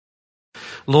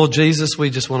Lord Jesus, we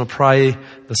just want to pray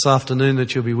this afternoon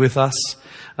that you'll be with us,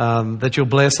 that you'll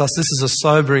bless us. This is a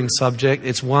sobering subject.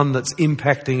 It's one that's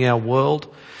impacting our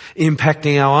world,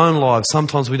 impacting our own lives.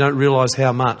 Sometimes we don't realise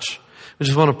how much. We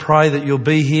just want to pray that you'll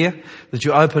be here, that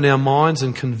you open our minds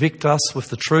and convict us with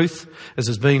the truth as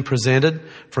is being presented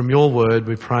from your word.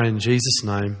 We pray in Jesus'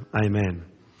 name. Amen.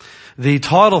 The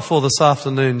title for this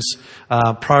afternoon's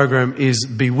program is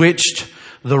Bewitched,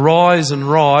 The Rise and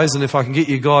Rise. And if I can get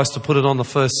you guys to put it on the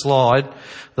first slide.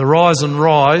 The Rise and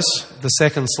Rise, the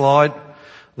second slide.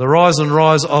 The Rise and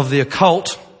Rise of the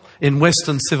Occult in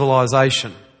Western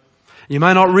Civilization. You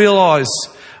may not realise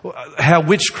how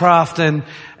witchcraft and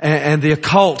the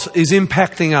occult is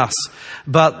impacting us.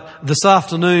 But this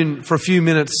afternoon, for a few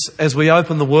minutes, as we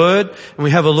open the Word and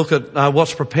we have a look at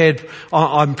what's prepared,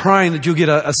 I'm praying that you'll get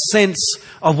a sense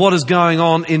of what is going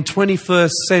on in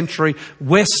 21st century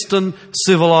Western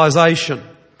civilization.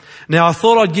 Now, I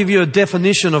thought I'd give you a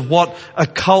definition of what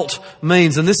occult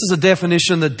means. And this is a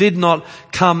definition that did not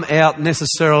come out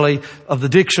necessarily of the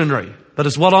dictionary, but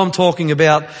it's what I'm talking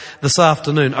about this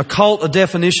afternoon. Occult, a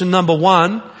definition, number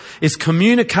one, is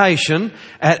communication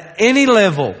at any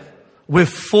level with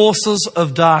forces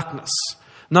of darkness.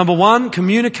 Number one,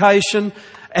 communication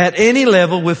at any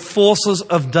level with forces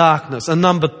of darkness. And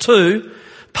number two,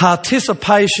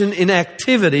 participation in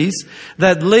activities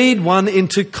that lead one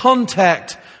into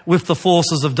contact with the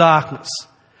forces of darkness.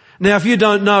 Now, if you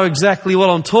don't know exactly what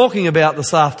I'm talking about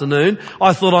this afternoon,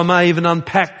 I thought I may even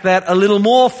unpack that a little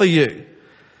more for you.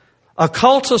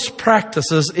 Occultist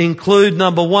practices include,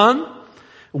 number one,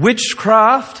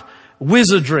 witchcraft,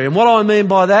 wizardry. And what I mean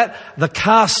by that, the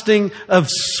casting of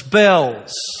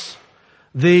spells,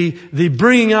 the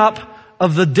bringing up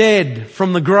of the dead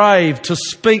from the grave to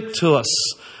speak to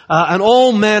us, and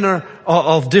all manner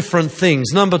of different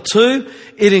things. Number two,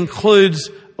 it includes,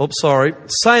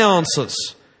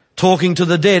 seances, talking to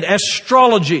the dead,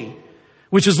 astrology,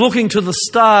 which is looking to the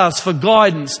stars for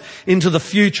guidance into the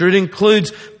future. It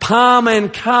includes palm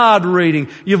and card reading.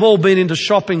 You've all been into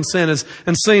shopping centres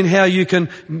and seen how you can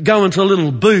go into a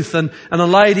little booth and a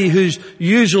lady who's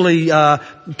usually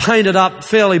painted up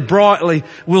fairly brightly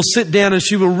will sit down and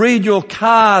she will read your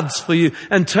cards for you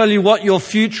and tell you what your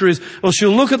future is. Or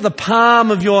she'll look at the palm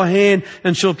of your hand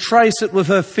and she'll trace it with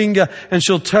her finger and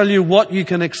she'll tell you what you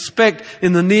can expect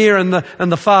in the near and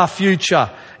the far future.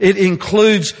 It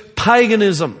includes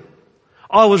paganism.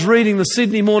 I was reading the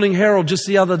Sydney Morning Herald just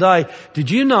the other day. Did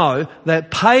you know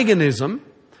that paganism,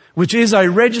 which is a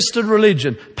registered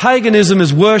religion, paganism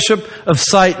is worship of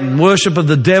Satan, worship of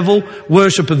the devil,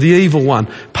 worship of the evil one.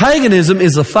 Paganism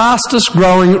is the fastest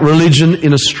growing religion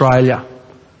in Australia.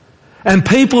 And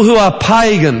people who are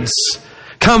pagans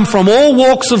come from all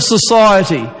walks of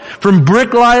society, from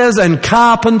bricklayers and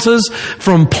carpenters,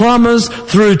 from plumbers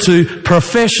through to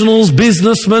professionals,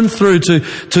 businessmen, through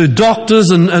to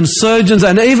doctors and surgeons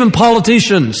and even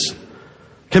politicians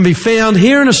can be found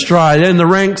here in Australia in the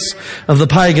ranks of the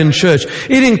pagan church.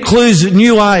 It includes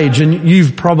New Age, and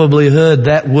you've probably heard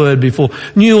that word before.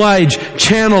 New Age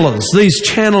channelers. These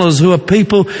channelers who are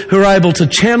people who are able to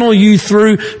channel you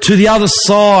through to the other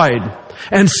side.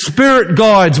 And spirit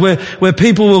guides where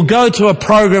people will go to a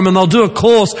program and they'll do a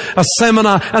course, a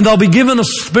seminar, and they'll be given a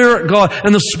spirit guide.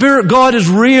 And the spirit guide is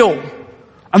real.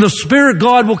 And the spirit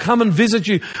guide will come and visit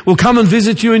you. Will come and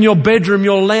visit you in your bedroom,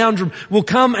 your lounge room. Will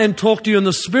come and talk to you. And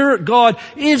the spirit guide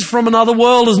is from another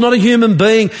world. Is not a human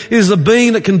being. It is a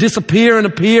being that can disappear and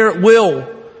appear at will.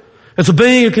 It's a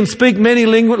being who can speak many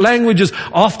languages,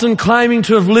 often claiming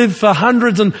to have lived for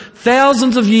hundreds and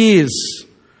thousands of years.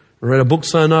 I read a book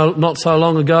not so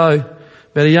long ago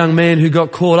about a young man who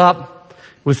got caught up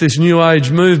with this New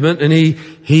Age movement, and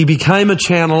he became a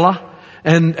channeler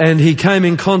and he came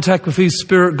in contact with his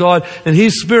spirit guide, and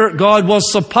his spirit guide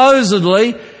was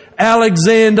supposedly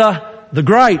Alexander the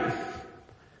Great.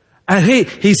 And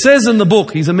he says in the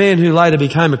book, he's a man who later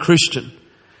became a Christian.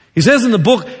 He says in the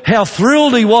book how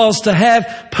thrilled he was to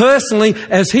have personally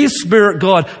as his spirit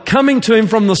guide coming to him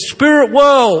from the spirit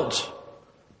world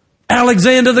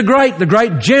Alexander the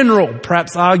great general,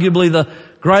 perhaps arguably the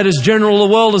greatest general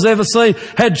the world has ever seen,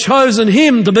 had chosen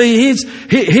him to be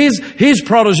his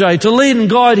protege, to lead and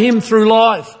guide him through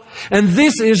life. And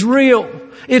this is real.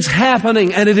 It's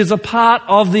happening, and it is a part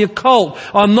of the occult.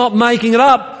 I'm not making it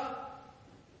up.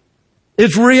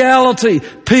 It's reality.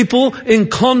 People in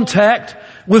contact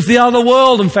with the other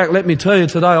world. In fact, let me tell you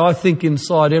today, I think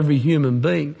inside every human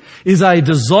being is a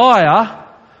desire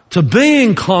to be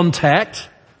in contact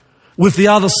with the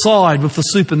other side, with the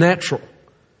supernatural.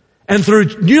 And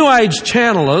through New Age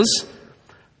channelers,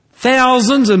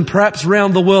 thousands and perhaps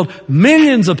around the world,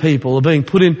 millions of people are being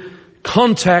put in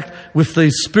contact with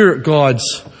these spirit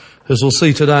guides, as we'll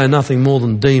see today, are nothing more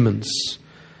than demons.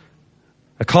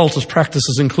 Occultist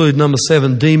practices include, number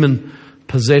 7, demon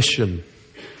possession.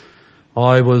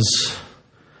 I was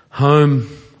home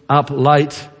up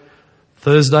late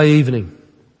Thursday evening,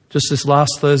 just this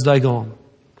last Thursday gone.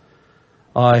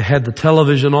 I had the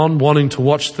television on, wanting to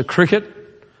watch the cricket.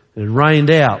 It rained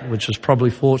out, which is probably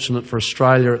fortunate for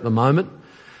Australia at the moment.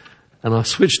 And I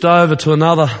switched over to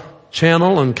another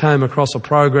channel and came across a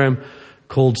program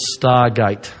called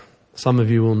Stargate. Some of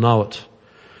you will know it.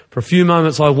 For a few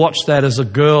moments I watched that as a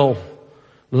girl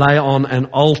lay on an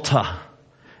altar,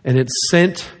 and it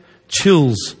sent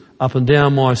chills up and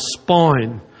down my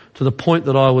spine to the point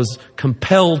that I was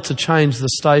compelled to change the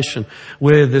station,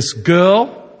 where this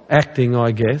girl, acting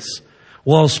I guess,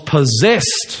 was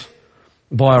possessed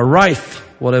by a wraith,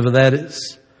 whatever that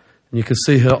is. And you could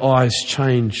see her eyes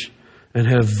change and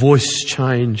her voice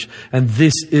change. And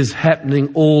this is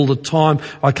happening all the time.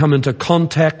 I come into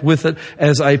contact with it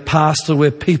as a pastor,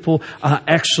 where people are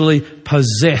actually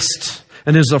possessed.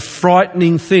 And it's a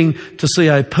frightening thing to see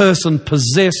a person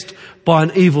possessed by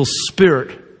an evil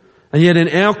spirit. And yet in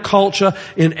our culture,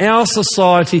 in our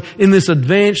society, in this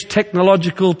advanced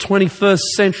technological 21st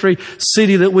century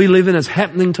city that we live in, it's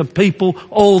happening to people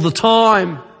all the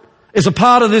time. It's a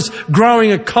part of this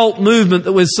growing occult movement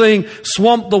that we're seeing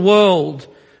swamp the world.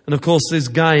 And of course there's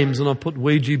games, and I put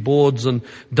Ouija boards and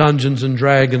Dungeons and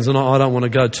Dragons, and I don't want to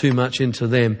go too much into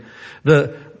them.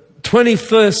 The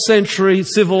 21st century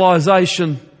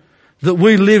civilization that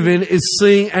we live in is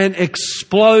seeing an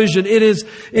explosion. It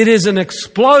is an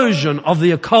explosion of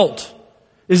the occult.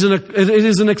 It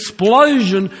is an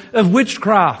explosion of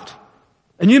witchcraft.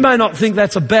 And you may not think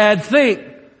that's a bad thing.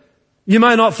 You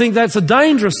may not think that's a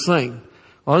dangerous thing.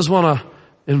 I just want to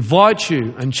invite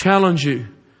you and challenge you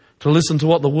to listen to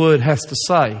what the Word has to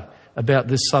say about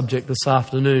this subject this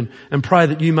afternoon, and pray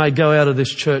that you may go out of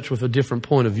this church with a different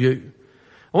point of view.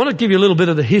 I want to give you a little bit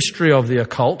of the history of the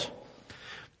occult.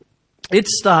 It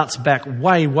starts back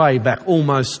way, way back,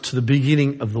 almost to the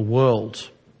beginning of the world.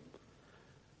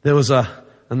 There was some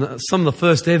of the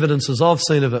first evidences I've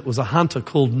seen of it was a hunter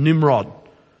called Nimrod.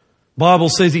 Bible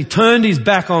says he turned his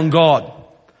back on God.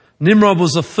 Nimrod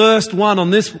was the first one on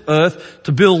this earth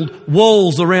to build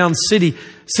walls around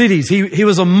cities. He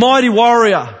was a mighty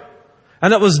warrior.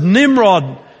 And it was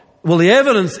Nimrod, well, the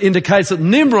evidence indicates that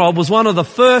Nimrod was one of the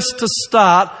first to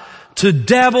start to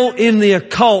dabble in the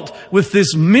occult with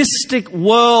this mystic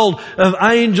world of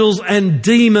angels and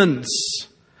demons.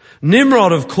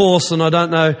 Nimrod, of course, and I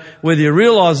don't know whether you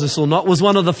realise this or not, was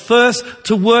one of the first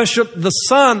to worship the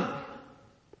sun.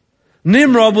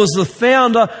 Nimrod was the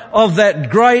founder of that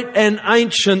great and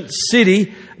ancient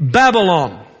city,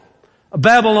 Babylon. A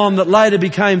Babylon that later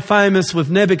became famous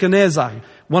with Nebuchadnezzar,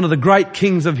 one of the great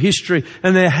kings of history,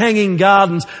 and their hanging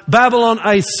gardens. Babylon,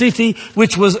 a city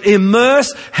which was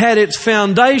immersed, had its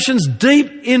foundations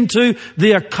deep into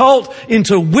the occult,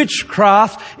 into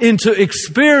witchcraft, into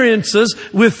experiences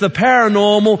with the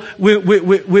paranormal,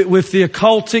 with the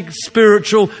occultic,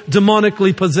 spiritual,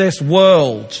 demonically possessed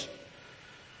world.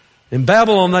 In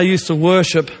Babylon, they used to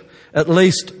worship at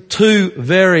least 2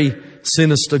 very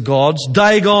sinister gods: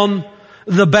 Dagon,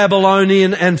 the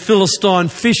Babylonian and Philistine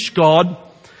fish god,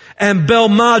 and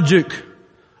Bel-Marduk,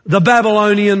 the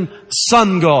Babylonian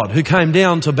sun god, who came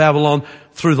down to Babylon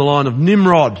through the line of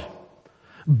Nimrod.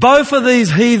 Both of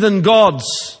these heathen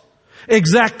gods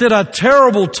exacted a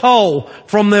terrible toll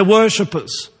from their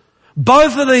worshippers.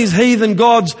 Both of these heathen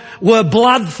gods were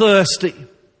bloodthirsty,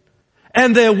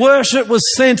 and their worship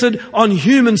was centered on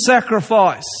human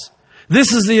sacrifice.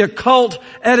 This is the occult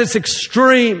at its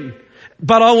extreme.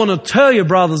 But I want to tell you,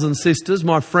 brothers and sisters,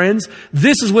 my friends,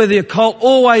 this is where the occult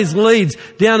always leads,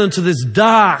 down into this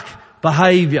dark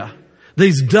behaviour.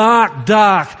 These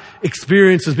dark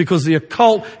experiences, because the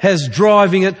occult has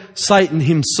driving it Satan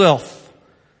himself.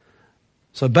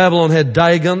 So Babylon had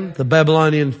Dagon, the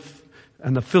Babylonian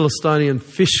and the Philistine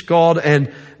fish god,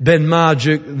 and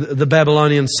Ben-Marduk, the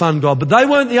Babylonian sun god. But they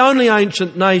weren't the only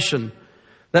ancient nation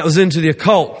that was into the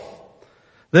occult.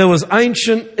 There was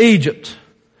ancient Egypt.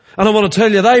 And I want to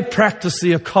tell you, they practiced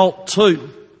the occult too.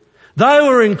 They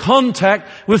were in contact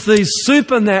with these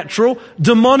supernatural,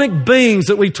 demonic beings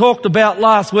that we talked about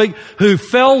last week, who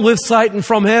fell with Satan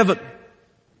from heaven.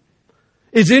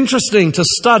 It's interesting to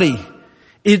study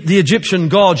the Egyptian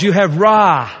gods. You have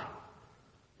Ra,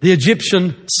 the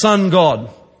Egyptian sun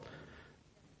god;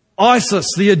 Isis,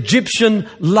 the Egyptian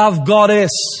love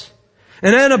goddess;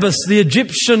 and Anubis, the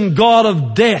Egyptian god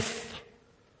of death.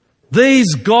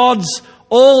 These gods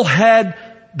all had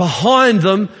behind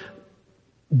them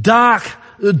dark,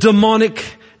 demonic,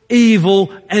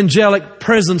 evil angelic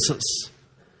presences.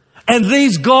 And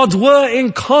these gods were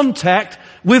in contact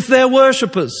with their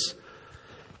worshippers.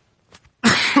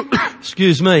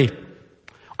 Excuse me.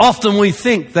 Often we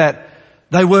think that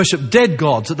they worship dead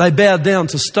gods, that they bowed down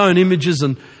to stone images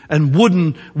and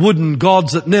wooden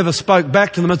gods that never spoke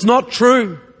back to them. It's not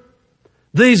true.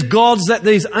 These gods that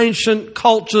these ancient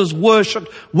cultures worshipped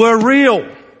were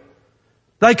real.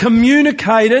 They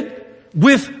communicated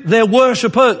with their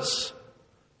worshippers.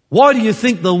 Why do you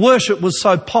think the worship was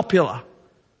so popular?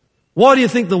 Why do you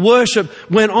think the worship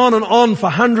went on and on for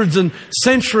hundreds and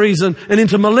centuries and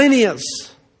into millennia?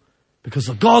 Because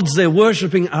the gods they're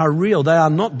worshipping are real. They are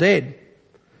not dead.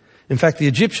 In fact, the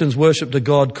Egyptians worshipped a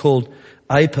god called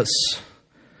Apis.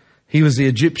 He was the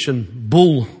Egyptian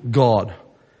bull god.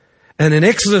 And in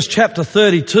Exodus chapter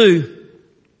 32,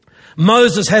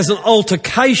 Moses has an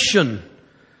altercation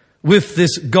with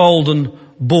this golden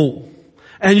bull.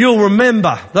 And you'll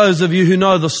remember, those of you who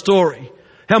know the story,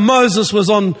 how Moses was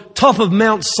on top of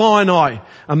Mount Sinai,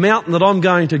 a mountain that I'm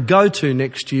going to go to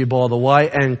next year, by the way,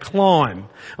 and climb.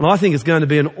 And I think it's going to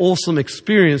be an awesome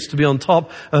experience to be on top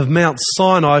of Mount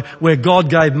Sinai, where God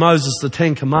gave Moses the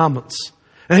 10 Commandments.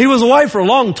 And he was away for a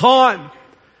long time.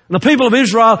 And the people of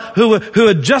Israel who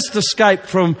had just escaped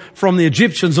from the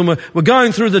Egyptians and were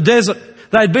going through the desert,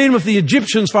 they'd been with the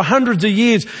Egyptians for hundreds of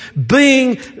years,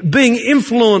 being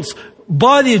influenced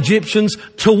by the Egyptians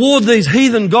toward these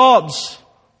heathen gods.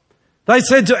 They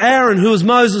said to Aaron, who was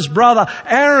Moses' brother,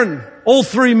 Aaron, all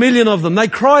 3 million of them, they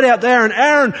cried out to Aaron,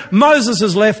 Aaron, Moses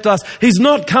has left us. He's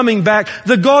not coming back.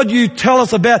 The God you tell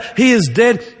us about, he is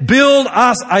dead. Build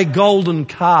us a golden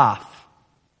calf.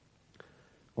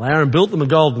 Well, Aaron built them a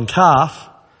golden calf,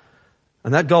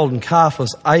 and that golden calf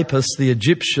was Apis, the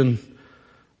Egyptian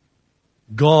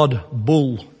god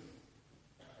bull.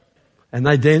 And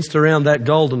they danced around that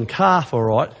golden calf, all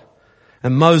right.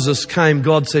 And Moses came,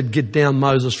 God said, get down,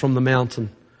 Moses, from the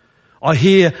mountain. I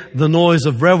hear the noise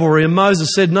of revelry. And Moses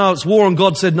said, no, it's war. And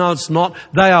God said, no, it's not.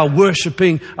 They are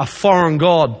worshipping a foreign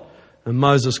god. And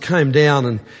Moses came down,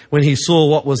 and when he saw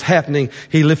what was happening,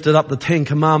 he lifted up the 10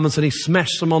 Commandments and he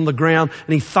smashed them on the ground,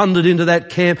 and he thundered into that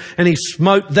camp and he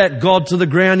smote that god to the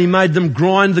ground. He made them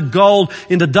grind the gold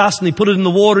into dust and he put it in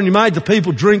the water and he made the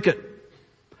people drink it.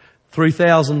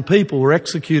 3,000 people were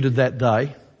executed that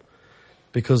day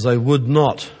because they would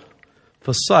not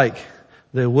forsake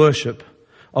their worship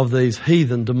of these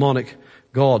heathen demonic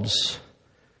gods.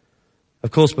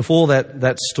 Of course, before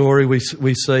that story, we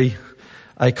see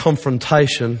a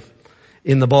confrontation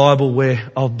in the Bible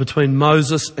between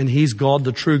Moses and his God,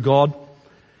 the true God,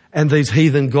 and these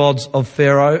heathen gods of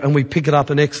Pharaoh. And we pick it up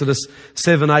in Exodus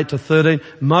 7, 8 to 13.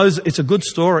 It's a good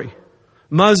story.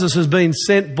 Moses has been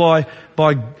sent by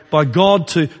God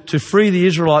to free the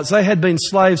Israelites. They had been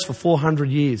slaves for 400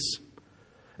 years.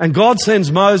 And God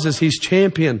sends Moses, his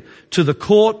champion, to the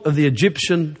court of the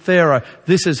Egyptian Pharaoh.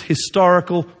 This is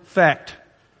historical fact.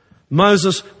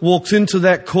 Moses walks into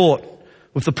that court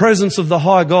with the presence of the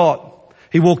high God.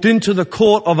 He walked into the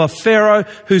court of a Pharaoh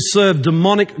who served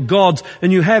demonic gods.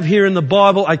 And you have here in the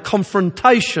Bible a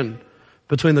confrontation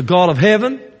between the God of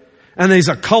heaven and these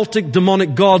occultic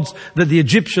demonic gods that the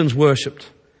Egyptians worshipped.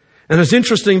 And it's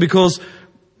interesting because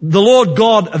the Lord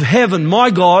God of heaven, my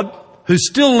God, who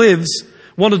still lives,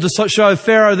 wanted to show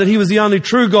Pharaoh that he was the only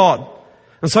true God.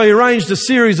 And so he arranged a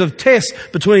series of tests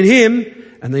between him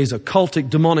and these occultic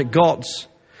demonic gods.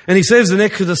 And he says in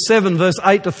Exodus 7 verse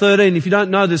 8 to 13, if you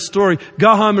don't know this story,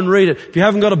 go home and read it. If you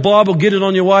haven't got a Bible, get it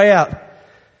on your way out.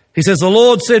 He says, the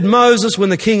Lord said, Moses, when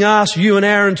the king asked you and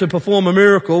Aaron to perform a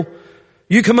miracle,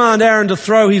 you command Aaron to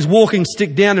throw his walking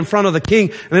stick down in front of the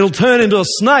king and it'll turn into a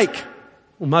snake.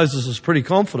 Well, Moses was pretty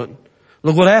confident.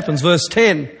 Look what happens, verse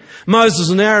 10. Moses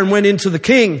and Aaron went into the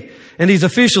king and his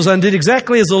officials and did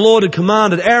exactly as the Lord had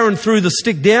commanded. Aaron threw the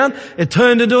stick down. It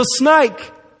turned into a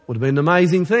snake. Would have been an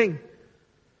amazing thing.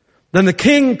 Then the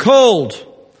king called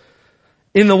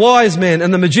in the wise men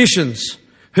and the magicians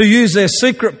who use their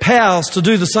secret powers to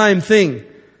do the same thing.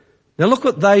 Now look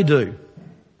what they do.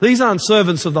 These aren't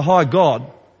servants of the high God.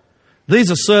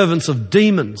 These are servants of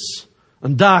demons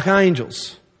and dark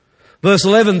angels. Verse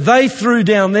 11, they threw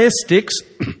down their sticks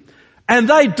and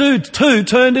they too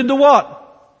turned into what?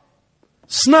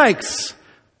 Snakes.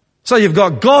 So you've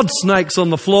got God snakes on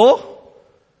the floor.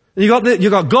 You've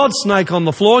got God snake on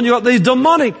the floor and you've got these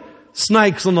demonic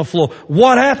snakes on the floor.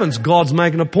 What happens? God's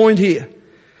making a point here.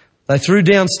 They threw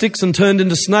down sticks and turned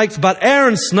into snakes, but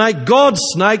Aaron's snake, God's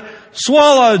snake,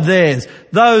 swallowed theirs.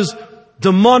 Those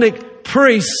demonic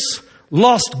priests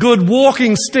lost good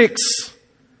walking sticks.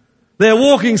 Their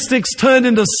walking sticks turned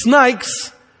into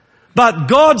snakes, but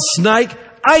God's snake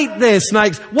ate their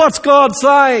snakes. What's God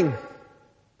saying?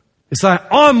 He's saying,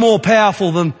 I'm more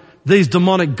powerful than these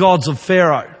demonic gods of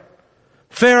Pharaoh.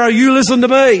 Pharaoh, you listen to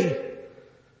me.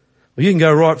 Well, you can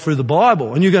go right through the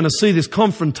Bible and you're going to see this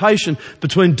confrontation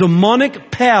between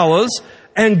demonic powers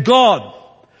and God.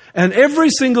 And every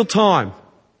single time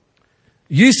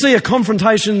you see a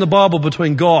confrontation in the Bible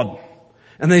between God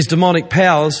and these demonic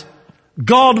powers,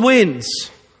 God wins.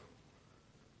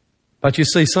 But you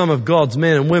see some of God's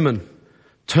men and women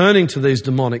turning to these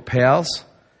demonic powers,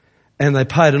 and they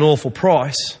paid an awful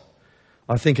price.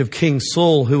 I think of King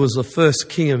Saul, who was the first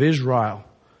king of Israel.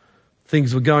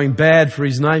 Things were going bad for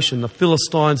his nation. The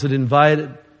Philistines had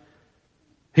invaded.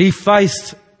 He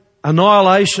faced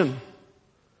annihilation.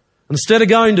 Instead of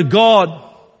going to God,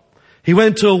 he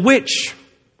went to a witch.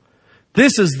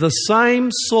 This is the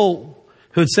same Saul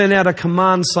who had sent out a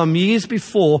command some years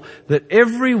before that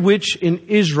every witch in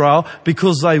Israel,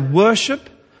 because they worship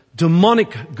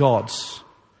demonic gods,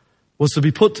 was to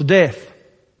be put to death.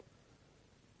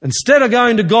 Instead of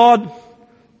going to God,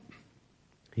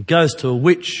 he goes to a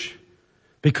witch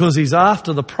because he's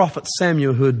after the prophet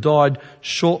Samuel, who had died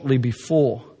shortly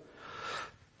before.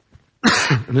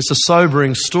 And it's a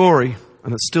sobering story,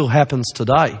 and it still happens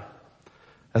today.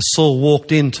 As Saul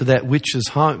walked into that witch's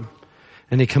home,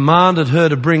 and he commanded her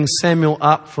to bring Samuel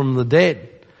up from the dead.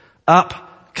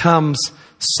 Up comes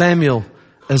Samuel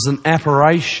as an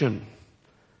apparition.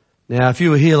 Now, if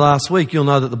you were here last week, you'll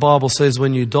know that the Bible says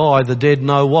when you die, the dead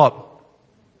know what?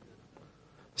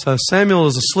 So Samuel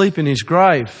is asleep in his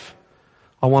grave.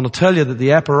 I want to tell you that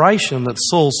the apparition that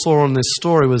Saul saw in this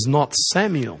story was not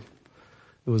Samuel.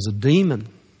 It was a demon.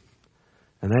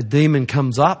 And that demon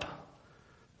comes up.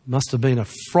 Must have been a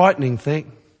frightening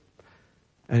thing.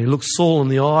 And he looks Saul in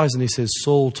the eyes and he says,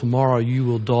 Saul, tomorrow you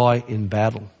will die in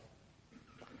battle.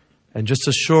 And just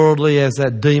assuredly as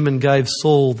that demon gave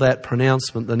Saul that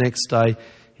pronouncement, the next day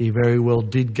he very well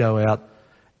did go out,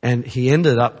 and he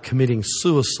ended up committing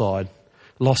suicide,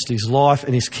 lost his life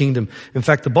and his kingdom. In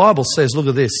fact, the Bible says, look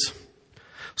at this,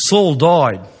 Saul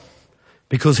died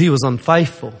because he was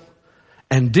unfaithful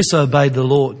and disobeyed the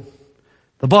Lord.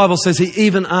 The Bible says he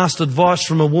even asked advice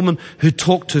from a woman who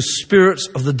talked to spirits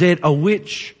of the dead, a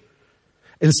witch,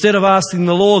 instead of asking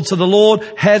the Lord. So the Lord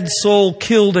had Saul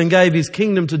killed and gave his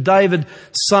kingdom to David,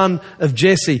 son of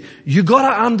Jesse. You got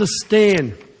to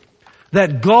understand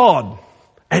that God,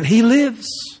 and he lives,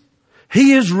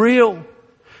 he is real.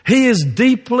 He is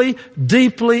deeply,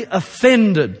 deeply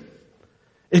offended.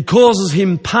 It causes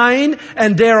him pain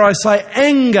and, dare I say,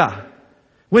 anger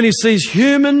when he sees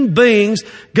human beings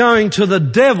going to the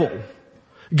devil,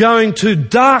 going to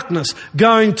darkness,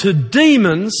 going to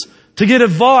demons to get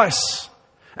advice.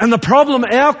 And the problem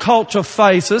our culture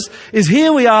faces is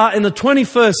here we are in the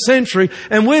 21st century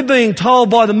and we're being told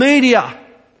by the media,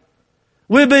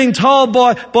 we're being told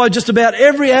by just about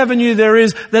every avenue there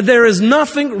is that there is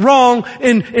nothing wrong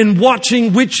in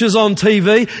watching witches on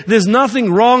TV. There's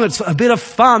nothing wrong. It's a bit of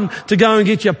fun to go and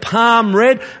get your palm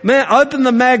read. Man, open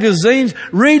the magazines,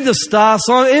 read the star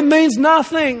sign. It means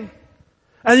nothing.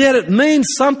 And yet it means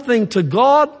something to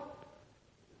God.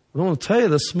 I want to tell you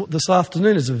this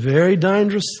afternoon is a very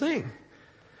dangerous thing.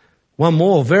 One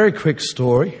more very quick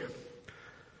story.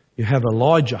 You have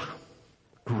Elijah,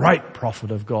 great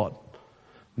prophet of God.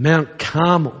 Mount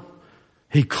Carmel.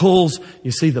 He calls,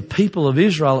 you see, the people of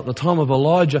Israel at the time of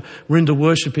Elijah were into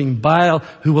worshipping Baal,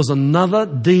 who was another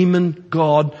demon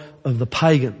god of the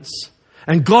pagans.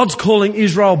 And God's calling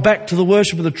Israel back to the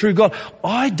worship of the true God.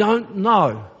 I don't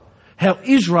know how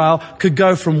Israel could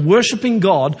go from worshipping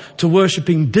God to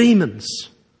worshipping demons.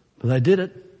 But they did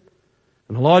it.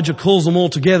 And Elijah calls them all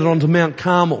together onto Mount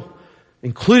Carmel,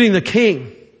 including the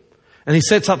king. And he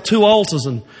sets up 2 altars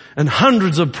and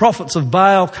hundreds of prophets of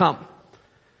Baal come.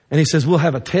 And he says, we'll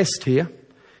have a test here.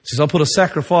 He says, I'll put a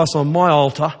sacrifice on my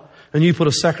altar and you put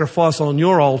a sacrifice on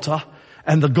your altar.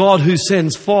 And the God who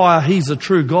sends fire, he's a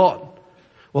true God.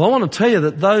 Well, I want to tell you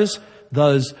that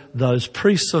those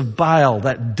priests of Baal,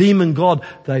 that demon god,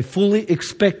 they fully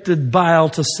expected Baal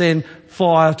to send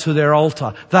fire to their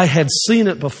altar. They had seen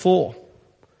it before.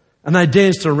 And they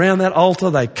danced around that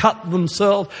altar, they cut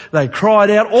themselves, they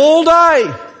cried out all day.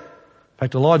 In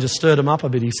fact, Elijah stirred him up a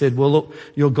bit. He said, well, look,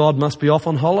 your God must be off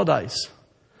on holidays.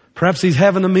 Perhaps he's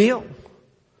having a meal.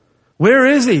 Where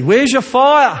is he? Where's your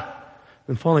fire?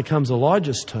 And finally comes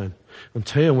Elijah's turn. And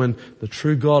tell you, when the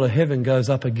true God of heaven goes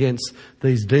up against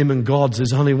these demon gods,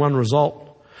 there's only one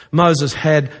result. Moses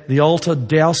had the altar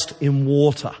doused in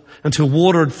water until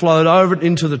water had flowed over it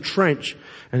into the trench.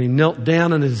 And he knelt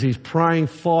down, and as he's praying,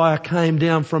 fire came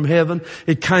down from heaven.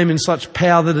 It came in such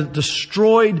power that it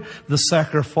destroyed the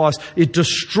sacrifice. It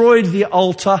destroyed the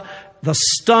altar, the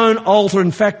stone altar.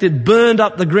 In fact, it burned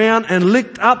up the ground and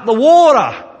licked up the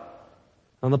water.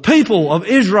 And the people of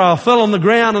Israel fell on the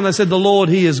ground and they said, "The Lord,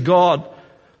 He is God.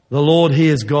 The Lord, He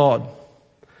is God."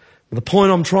 And the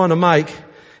point I'm trying to make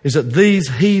is that these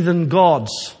heathen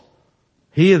gods,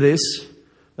 hear this,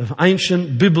 of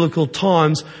ancient biblical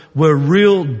times were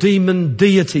real demon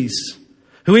deities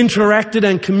who interacted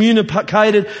and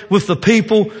communicated with the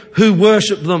people who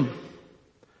worshipped them.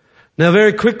 Now,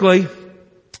 very quickly,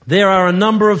 there are a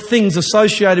number of things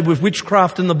associated with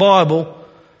witchcraft in the Bible,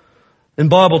 in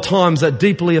Bible times, that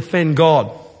deeply offend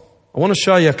God. I want to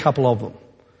show you a couple of them.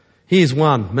 Here's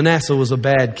one. Manasseh was a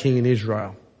bad king in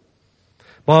Israel.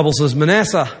 The Bible says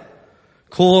Manasseh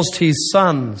caused his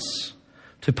sons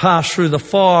to pass through the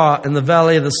fire in the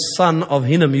valley of the son of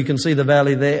Hinnom. You can see the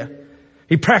valley there.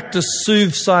 He practiced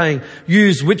soothsaying,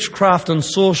 used witchcraft and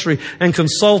sorcery, and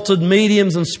consulted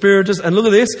mediums and spiritists. And look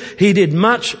at this. He did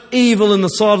much evil in the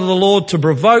sight of the Lord to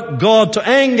provoke God to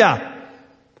anger.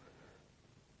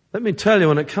 Let me tell you,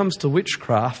 when it comes to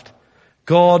witchcraft,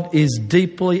 God is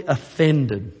deeply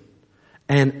offended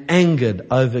and angered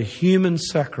over human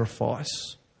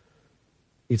sacrifice.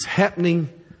 It's happening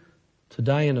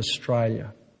today in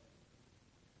Australia.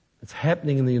 It's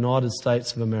happening in the United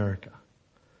States of America.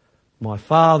 My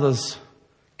father's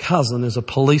cousin is a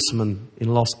policeman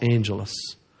in Los Angeles.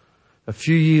 A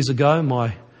few years ago,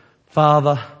 my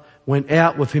father went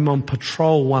out with him on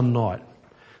patrol one night.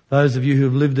 Those of you who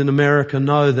have lived in America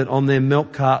know that on their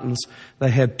milk cartons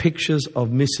they have pictures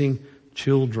of missing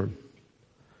children.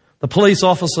 The police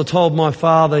officer told my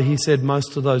father, he said,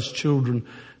 most of those children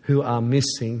who are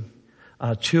missing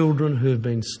are children who have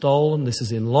been stolen. This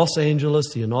is in Los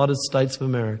Angeles, the United States of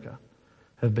America.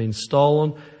 Have been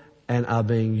stolen and are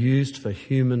being used for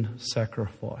human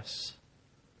sacrifice.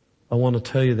 I want to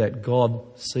tell you that God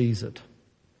sees it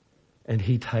and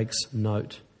He takes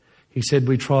note. He said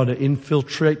we try to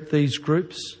infiltrate these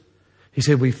groups. He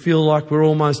said we feel like we're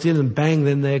almost in and bang,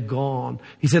 then they're gone.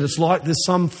 He said it's like there's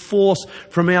some force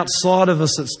from outside of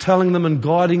us that's telling them and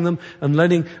guiding them and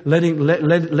letting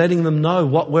them know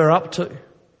what we're up to.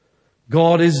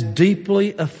 God is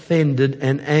deeply offended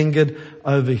and angered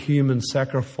over human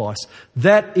sacrifice.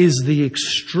 That is the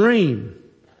extreme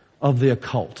of the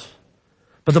occult.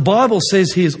 But the Bible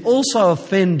says He is also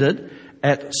offended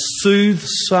at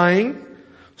soothsaying,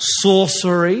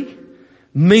 sorcery,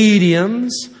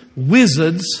 mediums,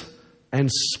 wizards,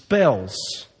 and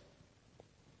spells.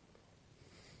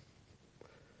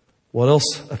 What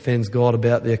else offends God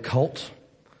about the occult?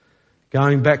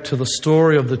 Going back to the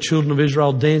story of the children of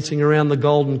Israel dancing around the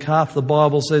golden calf, the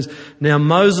Bible says, "Now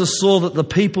Moses saw that the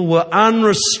people were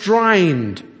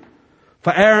unrestrained,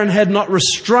 for Aaron had not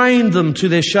restrained them to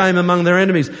their shame among their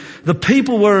enemies." The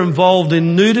people were involved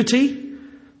in nudity,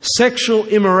 sexual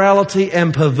immorality,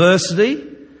 and perversity.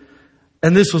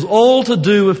 And this was all to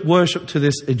do with worship to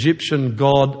this Egyptian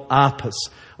god Apis.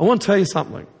 I want to tell you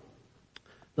something.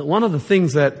 That one of the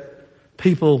things that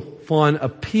people find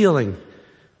appealing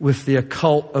with the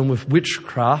occult and with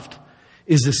witchcraft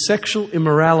is the sexual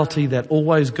immorality that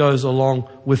always goes along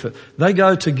with it. They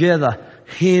go together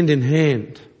hand in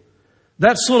hand.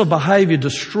 That sort of behaviour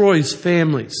destroys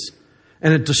families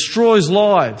and it destroys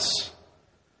lives.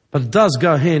 But it does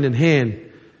go hand in hand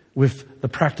with the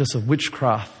practice of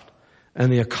witchcraft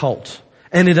and the occult.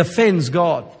 And it offends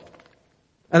God.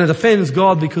 And it offends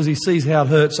God because He sees how it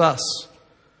hurts us.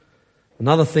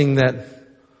 Another thing that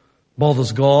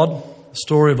bothers God, the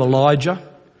story of Elijah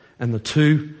and the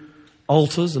two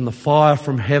altars and the fire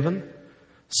from heaven.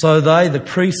 So the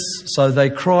priests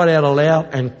cried out aloud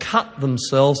and cut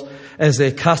themselves as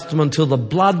their custom until the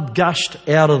blood gushed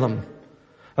out of them.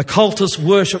 Occultist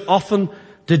worship often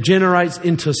degenerates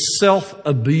into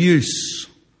self-abuse,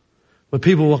 where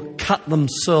people will cut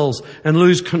themselves and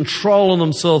lose control of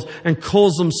themselves and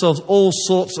cause themselves all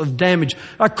sorts of damage.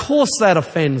 Of course that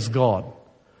offends God.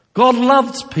 God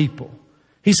loves people.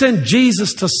 He sent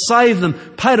Jesus to save them,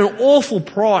 paid an awful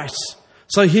price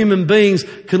so human beings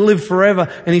can live forever.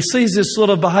 And He sees this sort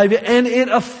of behaviour and it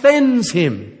offends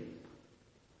Him.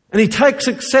 And He takes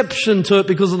exception to it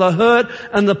because of the hurt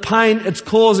and the pain it's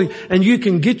causing. And you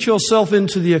can get yourself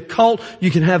into the occult. You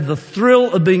can have the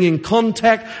thrill of being in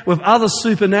contact with other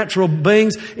supernatural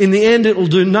beings. In the end, it will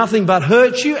do nothing but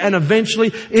hurt you, and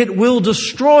eventually it will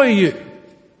destroy you.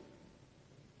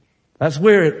 That's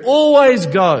where it always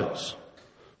goes.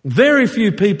 Very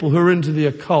few people who are into the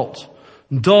occult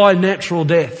die natural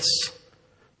deaths.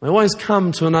 They always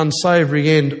come to an unsavoury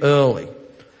end early.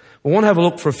 I want to have a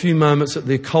look for a few moments at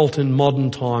the occult in modern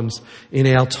times, in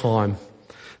our time.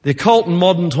 The occult in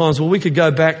modern times, well, we could go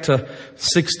back to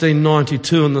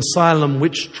 1692 and the Salem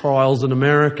witch trials in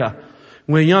America.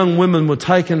 where young women were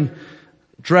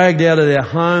dragged out of their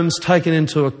homes, taken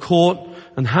into a court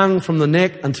and hung from the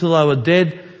neck until they were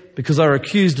dead because they were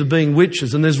accused of being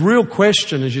witches. And there's real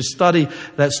question as you study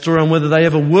that story on whether they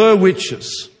ever were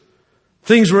witches.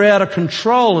 Things were out of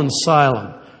control in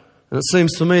Salem. And it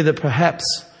seems to me that perhaps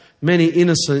many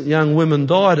innocent young women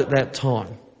died at that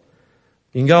time.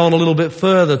 You can go on a little bit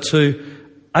further to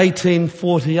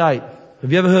 1848.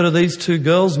 Have you ever heard of these two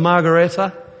girls,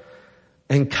 Margaretta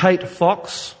and Kate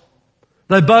Fox?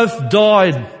 They both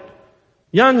died,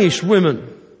 youngish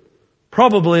women,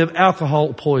 probably of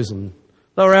alcohol poison.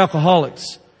 They were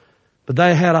alcoholics, but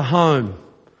they had a home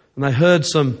and they heard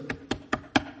some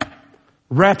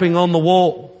rapping on the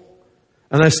wall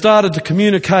and they started to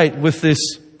communicate with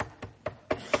this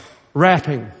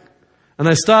rapping. And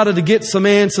they started to get some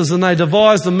answers and they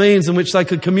devised a means in which they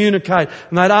could communicate.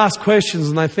 And they'd ask questions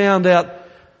and they found out,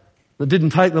 it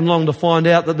didn't take them long to find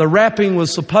out, that the rapping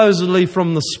was supposedly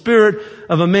from the spirit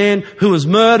of a man who was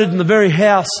murdered in the very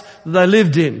house that they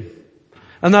lived in.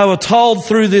 And they were told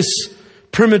through this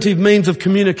primitive means of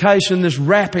communication, this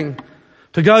rapping,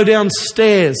 to go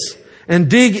downstairs and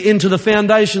dig into the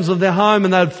foundations of their home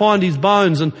and they'd find his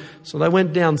bones. And so they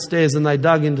went downstairs and they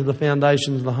dug into the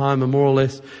foundations of the home and more or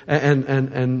less,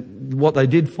 and what they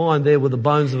did find there were the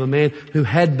bones of a man who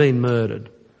had been murdered.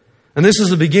 And this is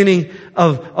the beginning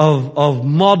of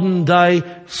modern day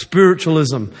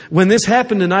spiritualism. When this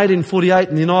happened in 1848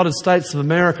 in the United States of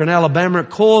America in Alabama, it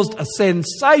caused a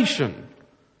sensation.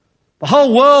 The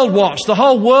whole world watched. The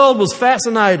whole world was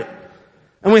fascinated.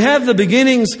 And we have the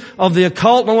beginnings of the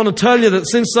occult. And I want to tell you that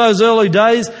since those early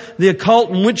days, the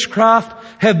occult and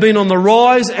witchcraft have been on the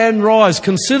rise and rise.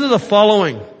 Consider the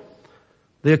following.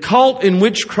 The occult in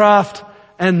witchcraft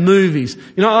and movies.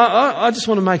 You know, I just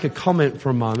want to make a comment for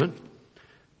a moment.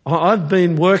 I've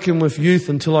been working with youth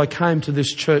until I came to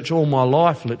this church all my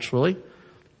life, literally.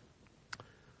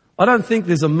 I don't think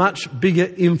there's a much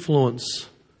bigger influence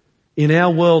in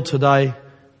our world today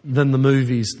than the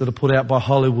movies that are put out by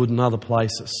Hollywood and other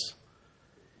places.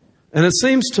 And it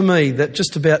seems to me that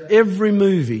just about every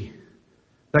movie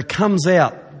that comes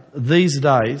out these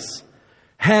days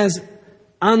has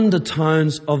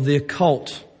undertones of the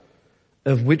occult,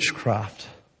 of witchcraft.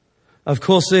 Of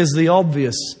course, there's the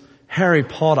obvious Harry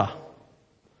Potter.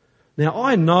 Now,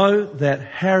 I know that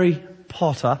Harry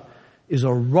Potter is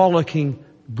a rollicking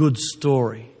good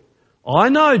story. I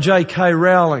know J.K.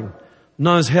 Rowling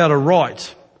knows how to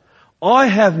write. I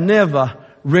have never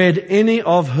read any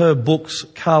of her books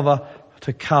cover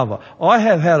to cover. I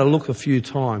have had a look a few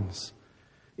times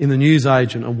in the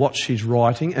newsagent at what she's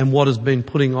writing and what has been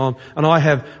putting on. And I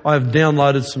have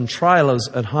downloaded some trailers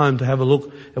at home to have a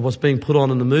look at what's being put on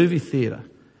in the movie theatre.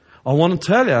 I want to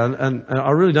tell you, and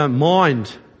I really don't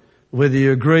mind whether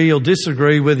you agree or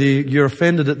disagree, whether you're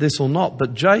offended at this or not,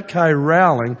 but J.K.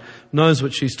 Rowling knows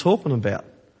what she's talking about.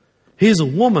 Here's a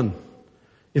woman.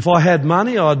 If I had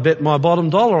money, I'd bet my bottom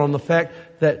dollar on the fact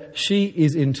that she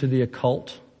is into the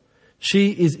occult.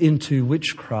 She is into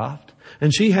witchcraft.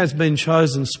 And she has been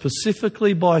chosen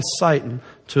specifically by Satan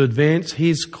to advance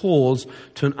his cause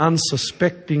to an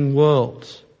unsuspecting world.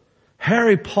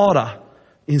 Harry Potter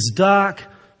is dark,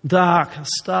 dark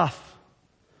stuff.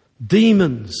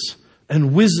 Demons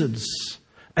and wizards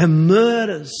and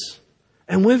murders.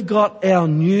 And we've got our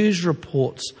news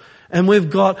reports and we've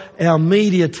got our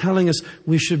media telling us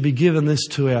we should be giving this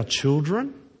to our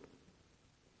children.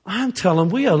 I'm telling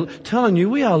you,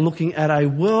 we are looking at a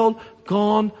world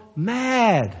gone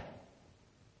mad.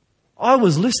 I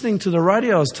was listening to the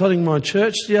radio. I was telling my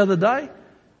church the other day,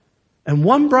 and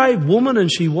one brave woman,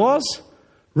 and she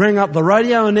rang up the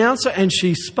radio announcer and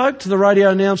she spoke to the radio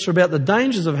announcer about the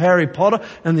dangers of Harry Potter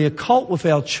and the occult with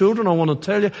our children. I want to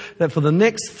tell you that for the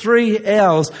next 3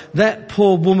 hours, that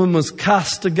poor woman was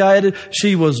castigated.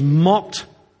 She was mocked.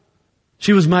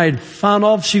 She was made fun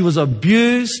of. She was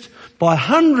abused by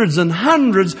hundreds and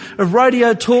hundreds of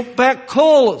radio talk back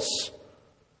callers.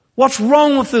 What's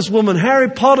wrong with this woman? Harry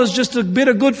Potter's just a bit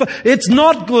of good fun. It's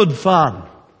not good fun.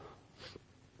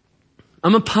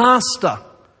 I'm a pastor.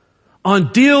 I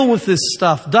deal with this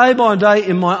stuff day by day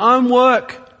in my own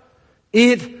work.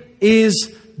 It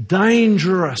is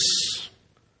dangerous.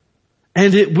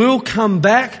 And it will come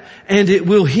back and it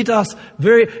will hit us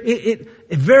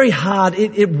very hard.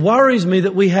 It worries me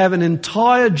that we have an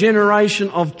entire generation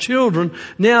of children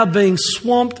now being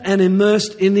swamped and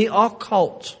immersed in the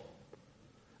occult.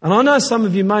 And I know some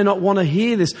of you may not want to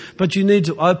hear this, but you need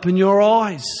to open your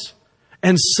eyes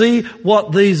and see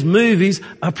what these movies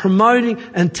are promoting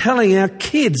and telling our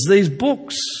kids, these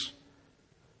books.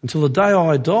 Until the day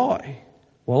I die,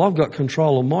 while I've got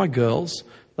control of my girls,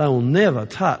 they will never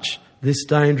touch this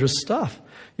dangerous stuff.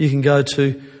 You can go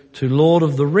to Lord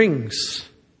of the Rings,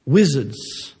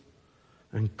 wizards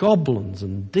and goblins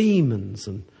and demons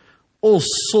and all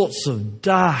sorts of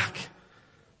dark,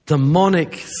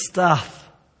 demonic stuff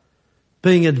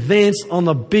being advanced on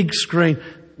the big screen.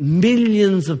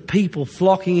 Millions of people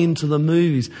flocking into the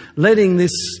movies, letting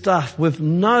this stuff with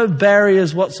no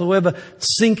barriers whatsoever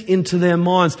sink into their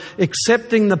minds,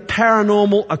 accepting the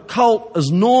paranormal, occult as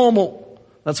normal.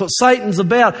 That's what Satan's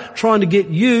about, trying to get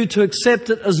you to accept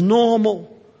it as normal.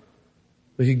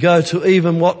 We could go to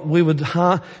even what we would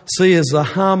see as the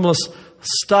harmless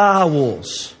Star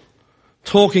Wars,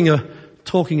 talking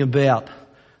about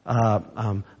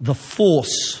the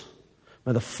Force.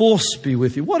 May the Force be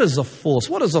with you. What is the Force?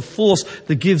 What is the Force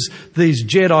that gives these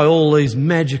Jedi all these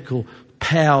magical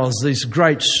powers, this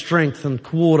great strength and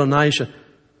coordination?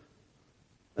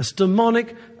 It's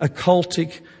demonic,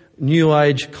 occultic, New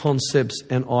Age concepts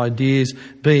and ideas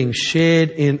being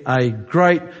shared in a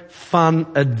great, fun,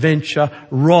 adventure,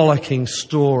 rollicking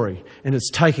story. And it's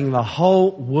taking the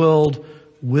whole world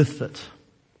with it.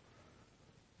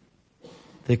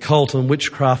 The occult and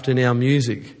witchcraft in our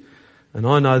music. And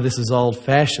I know this is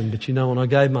old-fashioned, but you know, when I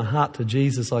gave my heart to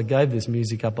Jesus, I gave this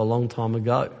music up a long time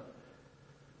ago.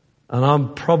 And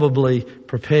I'm probably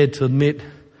prepared to admit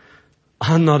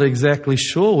I'm not exactly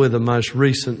sure where the most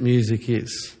recent music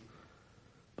is.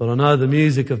 But I know the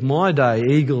music of my day,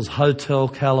 Eagles Hotel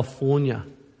California,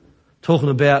 talking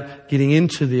about getting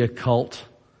into the occult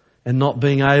and not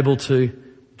being able to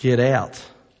get out.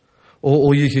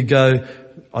 Or you could go,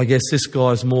 I guess this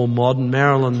guy's more modern,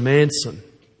 Marilyn Manson.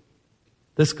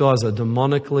 This guy's a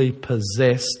demonically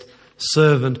possessed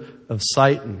servant of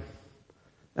Satan.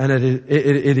 And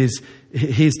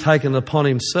he's taken it upon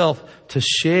himself to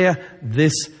share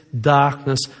this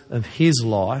darkness of his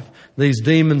life, these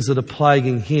demons that are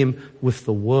plaguing him, with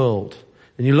the world.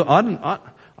 And you look,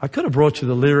 I could have brought you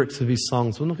the lyrics of his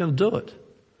songs. We're not going to do it.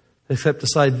 Except to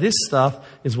say this stuff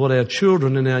is what our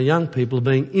children and our young people are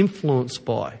being influenced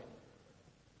by.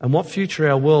 And what future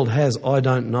our world has, I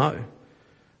don't know.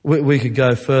 We could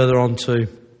go further on to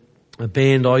a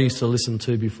band I used to listen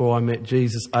to before I met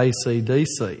Jesus,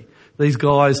 AC/DC. These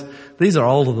guys, these are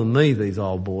older than me, these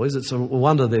old boys. It's a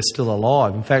wonder they're still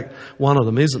alive. In fact, one of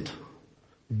them isn't.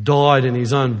 Died in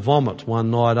his own vomit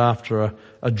one night after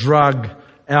a drug,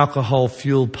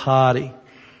 alcohol-fueled party.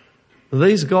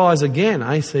 These guys, again,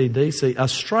 AC/DC, are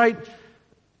straight,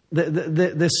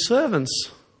 they're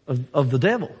servants of the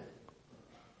devil.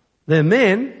 They're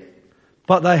men,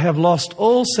 but they have lost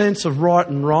all sense of right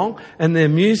and wrong, and their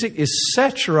music is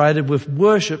saturated with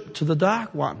worship to the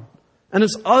Dark One. And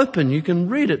it's open, you can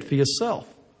read it for yourself.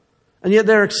 And yet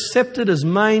they're accepted as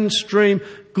mainstream,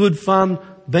 good fun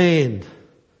band.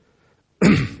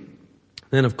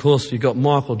 Then of course you've got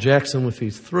Michael Jackson with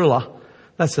his Thriller.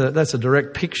 That's a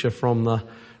direct picture from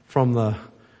the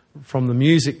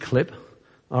music clip.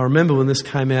 I remember when this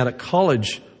came out at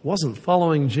college, wasn't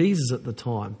following Jesus at the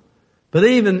time. But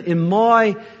even in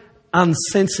my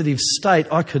unsensitive state,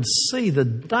 I could see the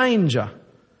danger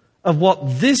of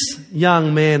what this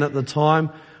young man at the time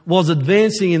was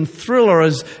advancing in Thriller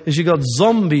as you got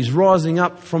zombies rising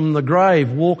up from the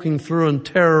grave, walking through and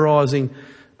terrorising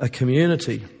a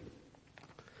community.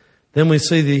 Then we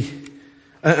see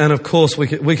and of course we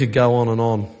could go on and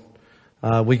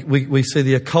on. We see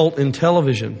the occult in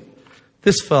television.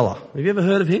 This fella, have you ever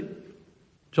heard of him?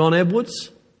 John Edwards?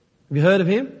 Have you heard of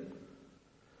him?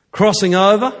 Crossing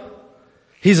over.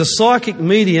 He's a psychic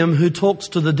medium who talks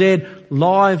to the dead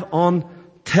live on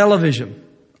television.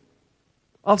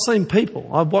 I've seen people.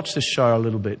 I've watched this show a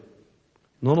little bit.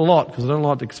 Not a lot, because I don't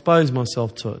like to expose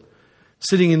myself to it.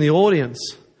 Sitting in the audience.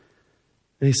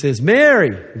 And he says,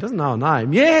 Mary. He doesn't know her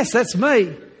name. Yes, that's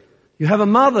me. You have a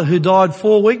mother who died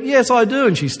 4 weeks. Yes, I do.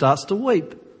 And she starts to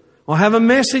weep. I have a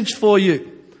message for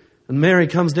you. And Mary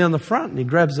comes down the front and he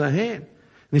grabs her hand.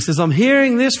 And he says, I'm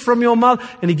hearing this from your mother.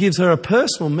 And he gives her a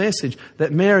personal message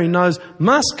that Mary knows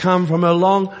must come from her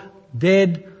long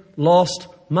dead, lost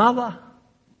mother.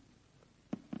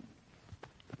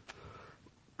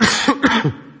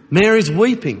 Mary's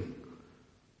weeping.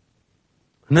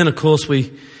 And then, of course,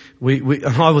 I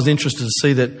was interested to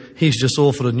see that he's just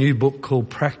authored a new book called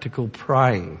Practical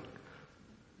Praying.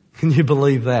 Can you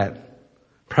believe that?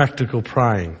 Practical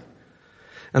Praying.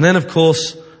 And then, of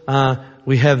course,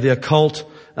 we have the occult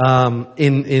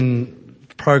in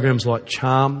programs like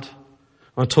Charmed.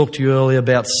 I talked to you earlier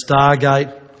about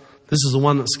Stargate. This is the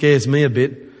one that scares me a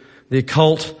bit. The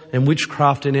occult and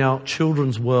witchcraft in our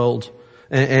children's world.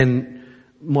 And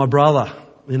my brother,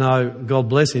 God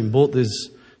bless him, bought this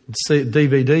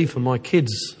DVD for my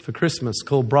kids for Christmas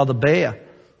called Brother Bear,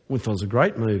 which was a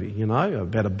great movie,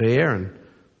 about a bear and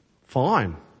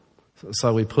fine.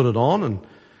 So we put it on and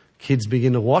kids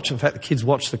begin to watch. In fact, the kids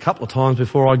watched a couple of times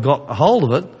before I got a hold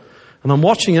of it. And I'm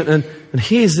watching it and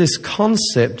here's this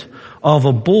concept of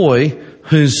a boy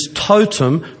whose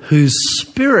totem, whose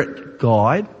spirit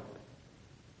guide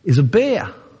is a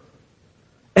bear.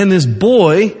 And this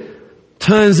boy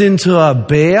turns into a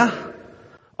bear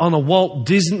on a Walt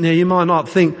Disney. Now you might not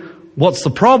think, what's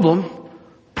the problem?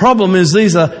 Problem is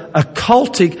these are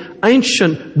occultic,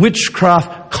 ancient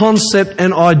witchcraft concept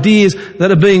and ideas that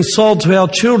are being sold to our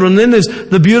children. Then there's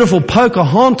the beautiful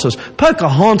Pocahontas.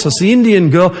 Pocahontas, the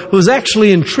Indian girl, who was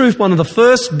actually in truth one of the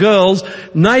first girls,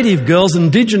 native girls,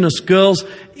 indigenous girls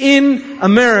in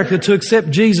America to accept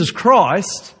Jesus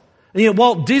Christ. And yet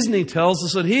Walt Disney tells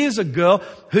us that here's a girl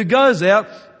who goes out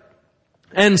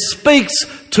and speaks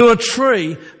to a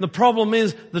tree. The problem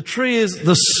is the tree is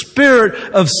the spirit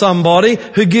of somebody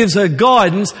who gives her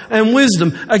guidance and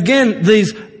wisdom. Again,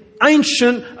 these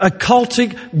ancient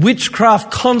occultic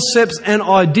witchcraft concepts and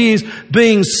ideas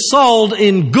being sold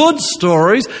in good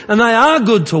stories, and they are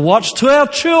good to watch, to our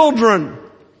children.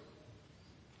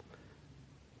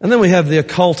 And then we have the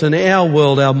occult in our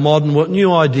world, our modern world.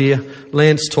 New Idea.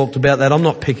 Lance talked about that. I'm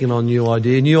not picking on New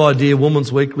Idea. New Idea,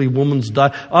 Woman's Weekly, Woman's Day.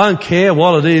 I don't care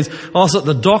what it is. I was at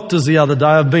the doctor's the other day.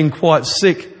 I've been quite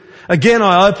sick. Again,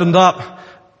 I opened up.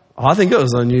 I think it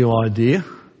was a New Idea.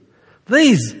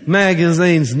 These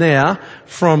magazines now,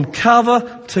 from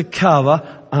cover to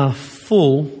cover, are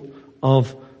full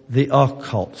of the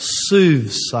occult,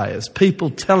 soothsayers, people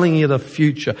telling you the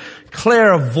future,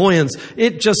 clairvoyance.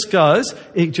 It just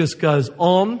goes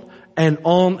on and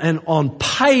on and on,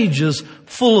 pages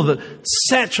full of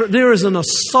it. There is an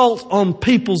assault on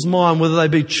people's mind, whether they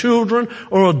be children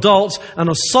or adults, an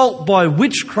assault by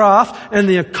witchcraft and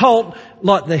the occult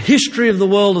like the history of the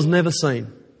world has never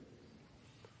seen.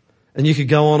 And you could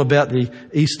go on about the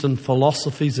Eastern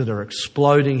philosophies that are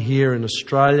exploding here in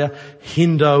Australia,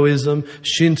 Hinduism,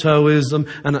 Shintoism,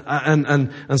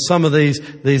 and some of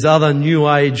these other New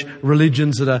Age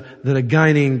religions that are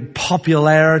gaining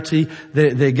popularity.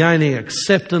 They're gaining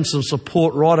acceptance and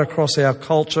support right across our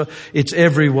culture. It's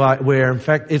everywhere. In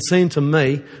fact, it seemed to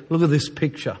me, look at this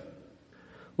picture,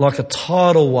 like a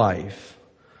tidal wave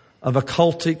of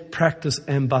occultic practice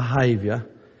and behaviour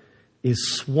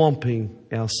is swamping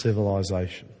our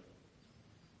civilization.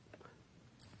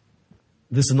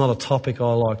 This is not a topic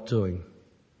I like doing.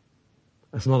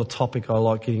 It's not a topic I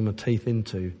like getting my teeth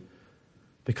into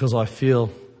because I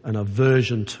feel an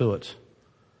aversion to it.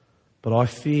 But I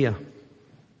fear.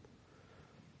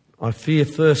 I fear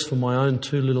first for my own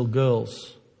two little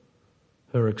girls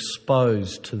who are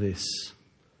exposed to this.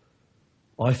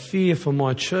 I fear for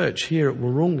my church here at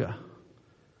Wahroonga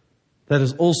that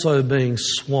is also being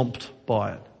swamped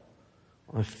by it.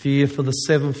 I fear for the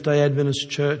Seventh-day Adventist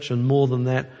Church, and more than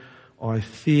that, I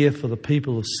fear for the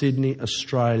people of Sydney,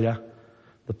 Australia,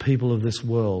 the people of this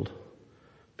world,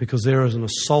 because there is an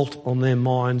assault on their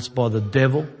minds by the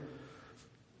devil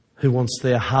who wants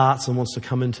their hearts and wants to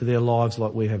come into their lives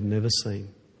like we have never seen.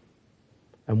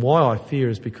 And why I fear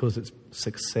is because it's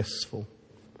successful,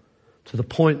 to the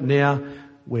point now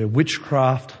where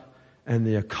witchcraft and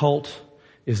the occult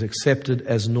is accepted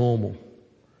as normal.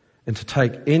 And to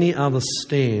take any other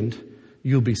stand,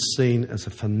 you'll be seen as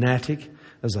a fanatic,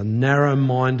 as a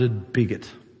narrow-minded bigot.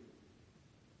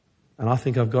 And I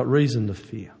think I've got reason to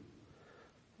fear.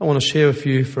 I want to share with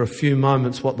you for a few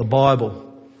moments what the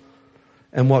Bible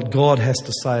and what God has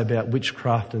to say about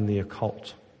witchcraft and the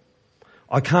occult.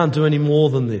 I can't do any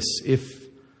more than this.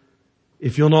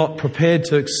 If you're not prepared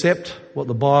to accept what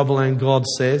the Bible and God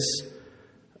says,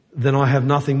 then I have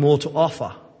nothing more to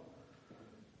offer.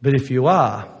 But if you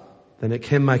are, then it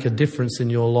can make a difference in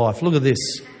your life. Look at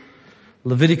this.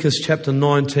 Leviticus chapter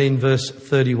 19, verse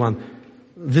 31.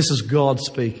 This is God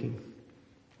speaking.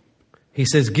 He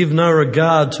says, "Give no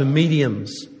regard to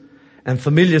mediums and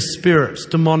familiar spirits,"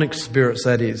 demonic spirits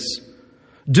that is.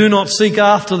 "Do not seek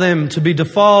after them to be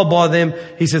defiled by them."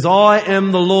 He says, "I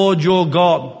am the Lord your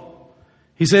God."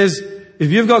 He says, if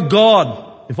you've got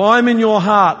God, if I'm in your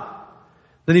heart,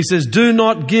 then he says, do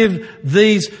not give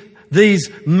these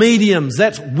mediums,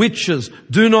 that's witches.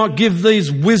 Do not give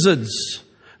these wizards.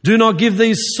 Do not give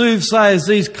these soothsayers,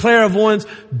 these clairvoyants.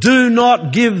 Do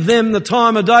not give them the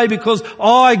time of day, because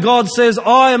I, God says,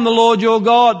 I am the Lord your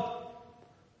God.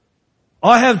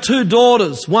 I have 2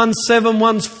 daughters, one's 7,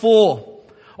 one's 4.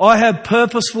 I have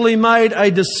purposefully made a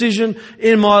decision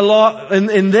in my life,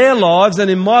 in their lives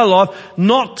and in my life,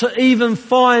 not to even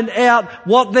find out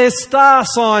what their star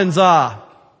signs are.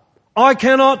 I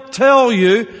cannot tell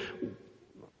you,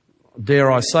 dare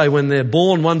I say, when they're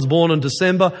born. One's born in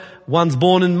December, one's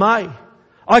born in May.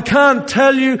 I can't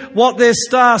tell you what their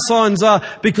star signs are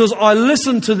because I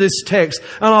listened to this text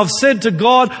and I've said to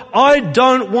God, I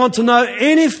don't want to know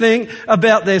anything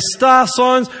about their star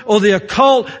signs or the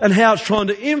occult and how it's trying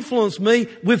to influence me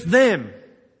with them.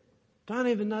 Don't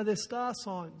even know their star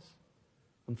signs.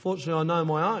 Unfortunately, I know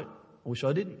my own. I wish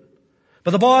I didn't. But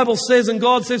the Bible says, and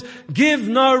God says, give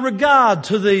no regard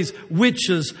to these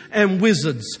witches and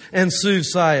wizards and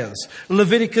soothsayers.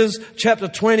 Leviticus chapter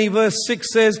 20 verse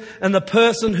 6 says, and the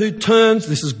person who turns,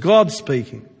 this is God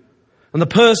speaking, and the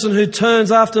person who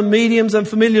turns after mediums and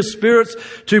familiar spirits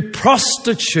to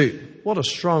prostitute, what a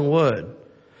strong word,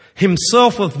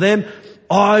 himself with them,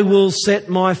 I will set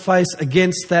my face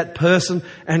against that person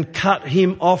and cut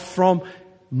him off from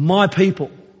my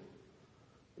people.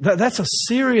 That's a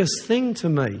serious thing to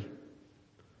me.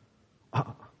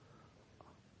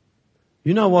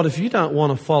 You know what? If you don't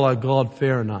want to follow God,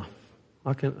 fair enough.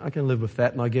 I can live with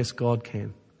that, and I guess God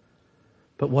can.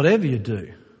 But whatever you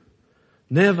do,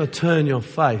 never turn your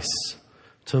face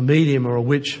to a medium or a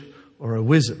witch or a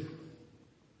wizard.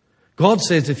 God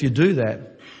says if you do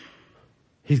that,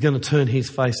 He's going to turn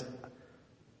His face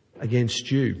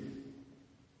against you.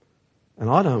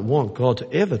 And I don't want God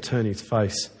to ever turn His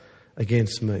face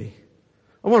against me.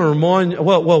 I want to remind you,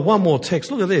 well, one more text.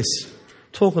 Look at this.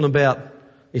 Talking about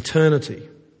eternity.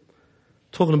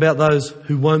 Talking about those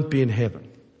who won't be in heaven.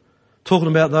 Talking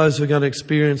about those who are going to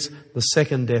experience the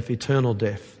second death, eternal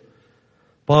death.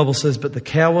 The Bible says, but the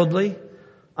cowardly,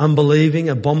 unbelieving,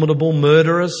 abominable,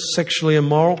 murderers, sexually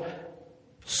immoral,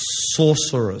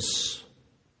 sorcerers,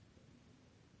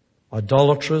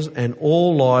 idolaters, and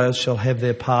all liars shall have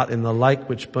their part in the lake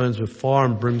which burns with fire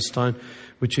and brimstone,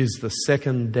 which is the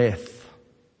second death.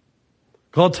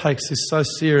 God takes this so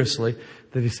seriously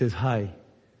that He says, hey,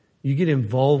 you get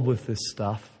involved with this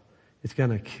stuff, it's going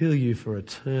to kill you for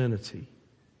eternity.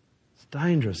 It's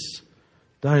dangerous,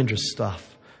 dangerous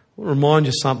stuff. I want to remind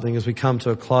you something as we come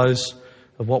to a close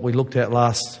of what we looked at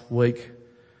last week.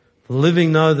 The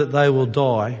living know that they will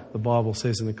die, the Bible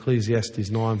says in Ecclesiastes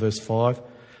 9 verse 5,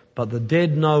 but the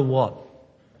dead know what?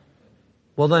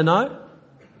 Well, they know?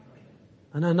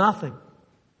 They know nothing.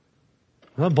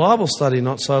 In a Bible study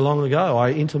not so long ago,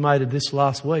 I intimated this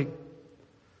last week.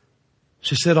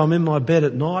 She said, I'm in my bed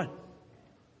at night.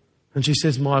 And she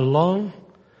says, my long,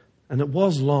 and it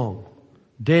was long,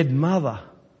 dead mother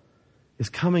is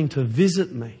coming to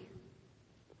visit me.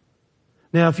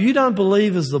 Now, if you don't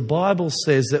believe, as the Bible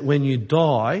says, that when you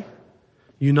die,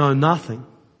 you know nothing,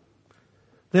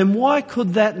 then why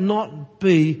could that not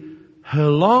be her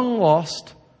long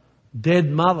lost, dead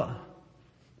mother?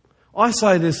 I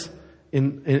say this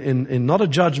in not a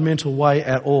judgmental way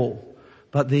at all,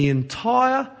 but the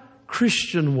entire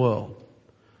Christian world,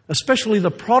 especially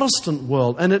the Protestant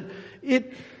world, and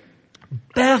it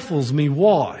baffles me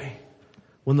why,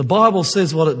 when the Bible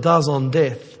says what it does on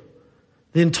death,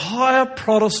 the entire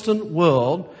Protestant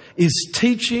world is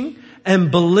teaching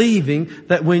and believing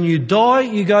that when you die,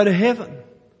 you go to heaven.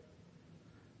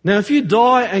 Now, if you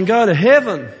die and go to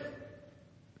heaven,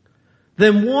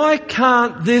 then why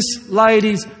can't this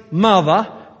lady's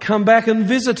mother come back and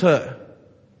visit her?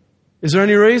 Is there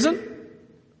any reason?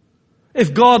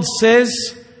 If God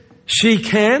says she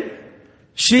can,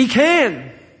 she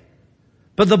can.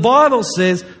 But the Bible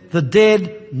says the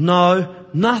dead know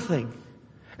nothing.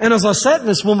 And as I sat in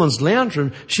this woman's lounge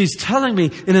room, she's telling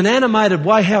me in an animated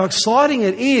way how exciting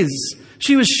it is.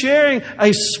 She was sharing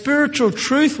a spiritual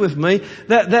truth with me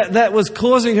that was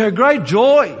causing her great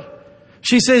joy.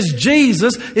 She says,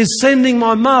 Jesus is sending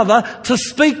my mother to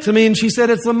speak to me. And she said,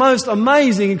 it's the most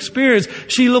amazing experience.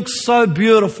 She looks so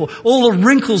beautiful. All the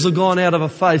wrinkles have gone out of her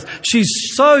face.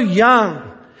 She's so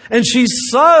young and she's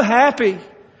so happy.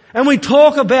 And we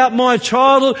talk about my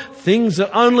childhood, things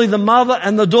that only the mother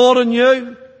and the daughter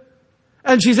knew.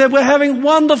 And she said, we're having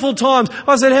wonderful times.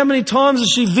 I said, how many times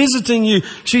is she visiting you?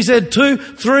 She said 2,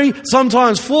 3,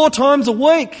 sometimes 4 times a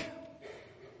week.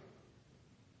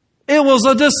 It was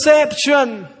a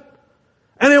deception.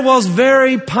 And it was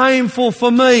very painful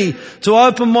for me to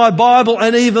open my Bible,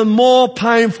 and even more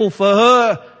painful for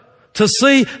her to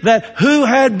see that who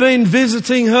had been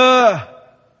visiting her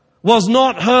was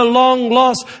not her long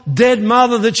lost dead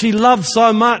mother that she loved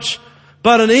so much,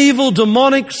 but an evil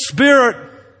demonic spirit.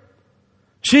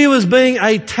 She was being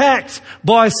attacked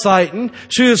by Satan.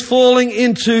 She was falling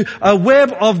into a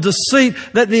web of deceit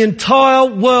that the entire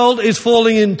world is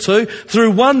falling into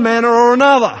through one manner or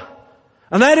another.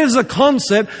 And that is a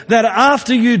concept that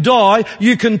after you die,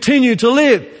 you continue to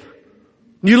live.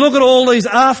 You look at all these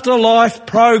afterlife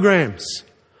programs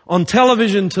on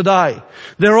television today.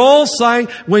 They're all saying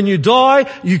when you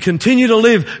die, you continue to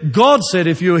live. God said,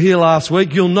 if you were here last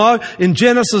week, you'll know in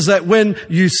Genesis that when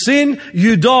you sin,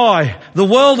 you die. The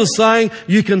world is saying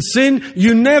you can sin,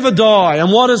 you never die.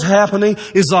 And what is happening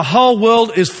is the whole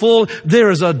world is full. There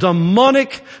is a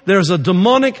demonic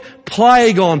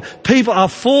plague on. People are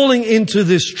falling into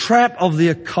this trap of the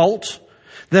occult.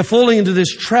 They're falling into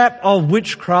this trap of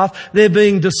witchcraft. They're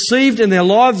being deceived and their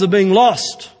lives are being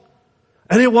lost.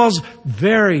 And it was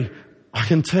I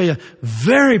can tell you,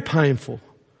 very painful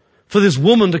for this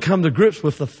woman to come to grips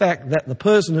with the fact that the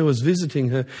person who was visiting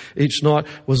her each night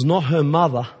was not her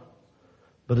mother,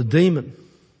 but a demon.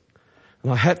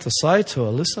 And I had to say to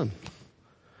her, listen,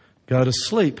 go to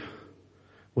sleep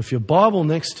with your Bible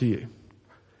next to you.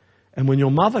 And when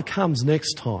your mother comes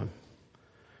next time,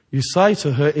 you say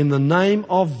to her, in the name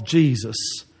of Jesus,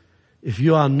 if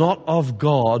you are not of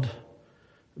God,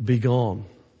 be gone.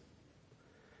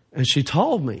 And she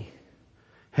told me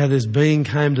how this being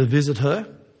came to visit her.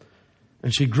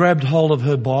 And she grabbed hold of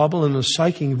her Bible and in a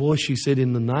shaking voice she said,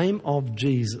 in the name of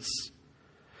Jesus,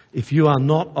 if you are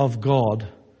not of God,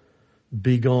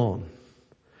 be gone.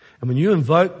 And when you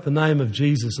invoke the name of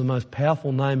Jesus, the most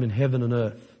powerful name in heaven and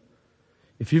earth,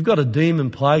 if you've got a demon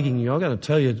plaguing you, I'm going to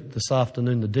tell you this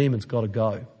afternoon, the demon's got to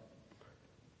go.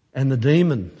 And the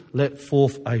demon let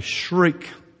forth a shriek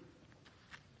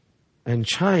and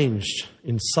changed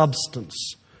in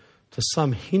substance to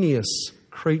some hideous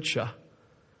creature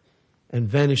and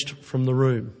vanished from the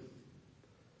room.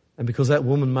 And because that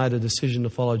woman made a decision to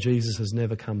follow Jesus, has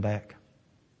never come back.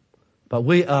 But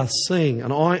we are seeing,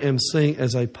 and I am seeing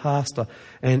as a pastor,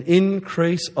 an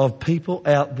increase of people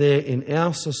out there in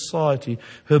our society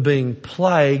who are being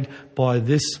plagued by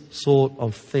this sort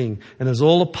of thing. And it's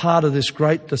all a part of this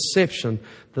great deception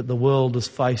that the world is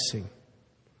facing.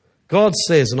 God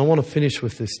says, and I want to finish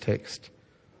with this text.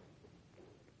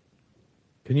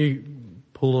 Can you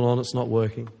pull it on? It's not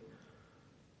working.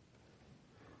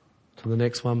 To the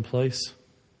next one, please.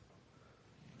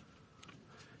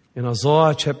 In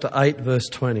Isaiah chapter 8, verse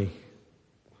 20.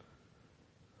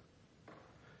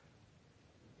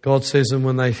 God says, and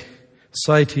when they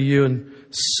say to you and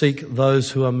seek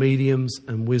those who are mediums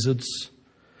and wizards,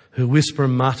 who whisper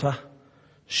and mutter,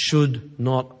 should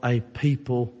not a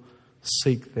people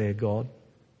seek their God?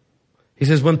 He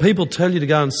says, when people tell you to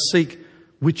go and seek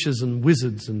witches and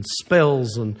wizards and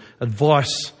spells and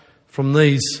advice from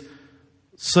these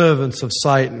servants of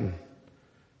Satan,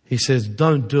 he says,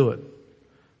 don't do it.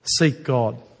 Seek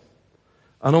God.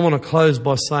 And I want to close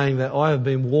by saying that I have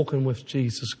been walking with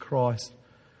Jesus Christ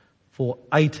for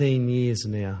 18 years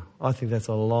now. I think that's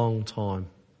a long time.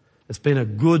 It's been a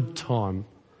good time.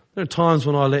 There are times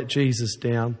when I let Jesus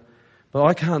down, but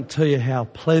I can't tell you how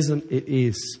pleasant it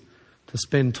is to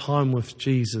spend time with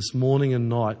Jesus morning and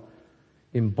night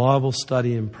in Bible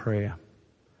study and prayer.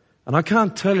 And I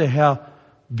can't tell you how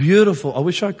beautiful, I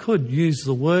wish I could use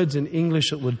the words in English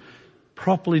that would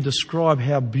properly describe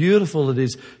how beautiful it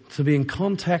is to be in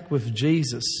contact with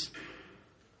Jesus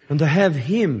and to have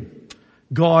Him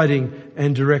guiding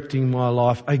and directing my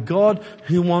life. A God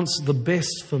who wants the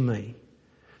best for me,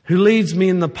 who leads me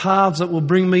in the paths that will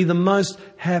bring me the most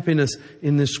happiness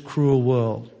in this cruel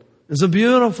world. It's a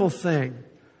beautiful thing.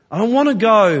 I don't want to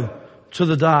go to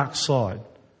the dark side.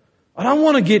 I don't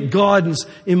want to get guidance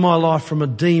in my life from a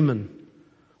demon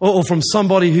or from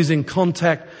somebody who's in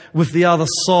contact with the other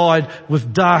side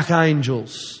with dark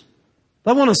angels.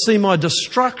 They want to see my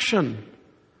destruction.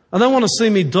 And they want to see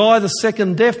me die the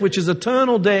second death, which is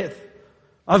eternal death.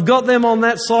 I've got them on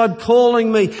that side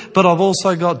calling me, but I've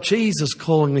also got Jesus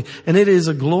calling me. And it is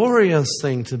a glorious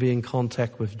thing to be in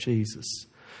contact with Jesus,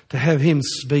 to have Him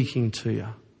speaking to you.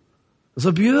 It's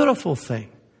a beautiful thing.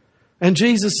 And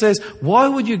Jesus says, why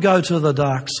would you go to the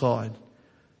dark side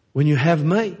when you have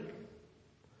me?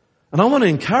 And I want to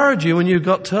encourage you, when you've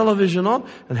got television on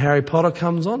and Harry Potter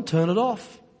comes on, turn it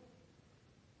off.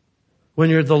 When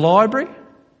you're at the library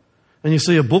and you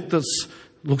see a book that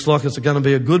looks like it's going to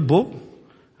be a good book,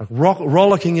 a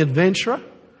rollicking adventurer,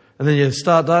 and then you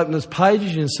start to open its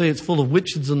pages and you see it's full of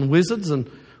witches and wizards, and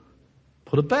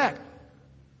put it back.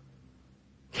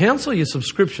 Cancel your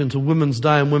subscription to Women's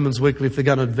Day and Women's Weekly if they're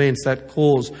going to advance that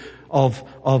cause of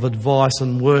advice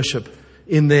and worship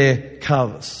in their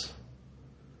covers.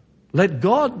 Let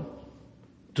God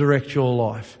direct your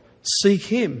life. Seek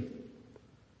Him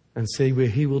and see where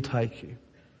He will take you.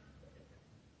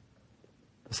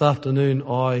 This afternoon,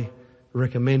 I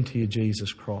recommend to you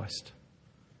Jesus Christ.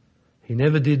 He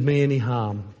never did me any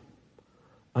harm,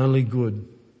 only good.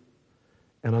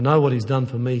 And I know what He's done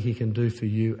for me, He can do for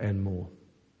you and more.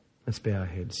 Let's bow our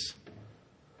heads.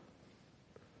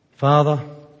 Father,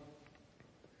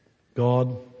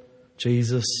 God,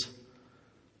 Jesus,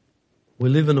 we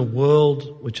live in a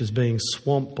world which is being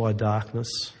swamped by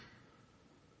darkness,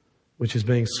 which is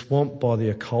being swamped by the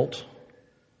occult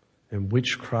and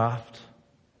witchcraft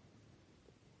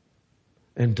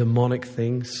and demonic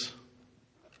things.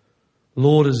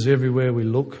 Lord, as everywhere we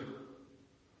look,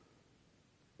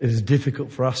 it is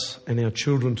difficult for us and our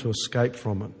children to escape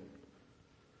from it.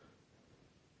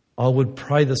 I would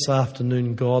pray this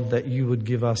afternoon, God, that you would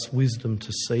give us wisdom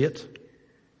to see it.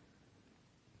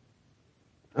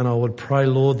 And I would pray,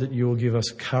 Lord, that you will give us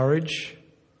courage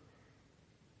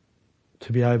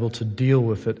to be able to deal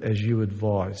with it as you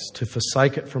advise, to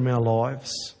forsake it from our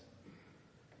lives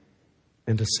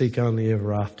and to seek only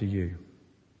ever after you.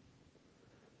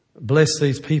 Bless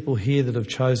these people here that have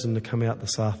chosen to come out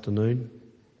this afternoon.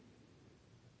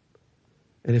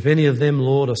 And if any of them,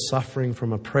 Lord, are suffering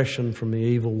from oppression from the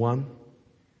evil one,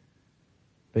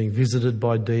 being visited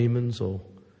by demons, or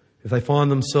if they find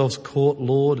themselves caught,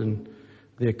 Lord, in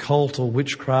the occult or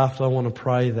witchcraft, I want to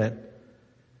pray that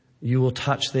you will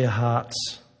touch their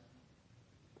hearts.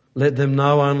 Let them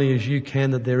know only as you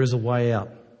can that there is a way out,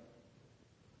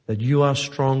 that you are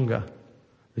stronger,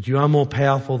 that you are more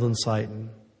powerful than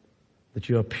Satan, that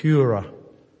you are purer,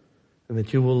 and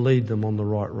that you will lead them on the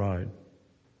right road.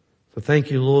 So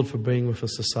thank you, Lord, for being with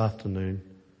us this afternoon.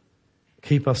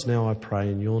 Keep us now, I pray,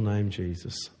 in your name,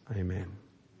 Jesus. Amen.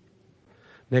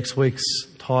 Next week's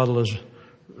title is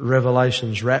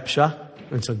Revelation's Rapture.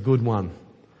 It's a good one.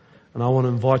 And I want to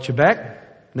invite you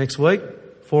back next week,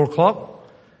 4:00.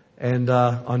 And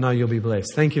I know you'll be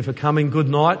blessed. Thank you for coming. Good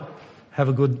night. Have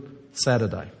a good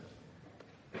Saturday.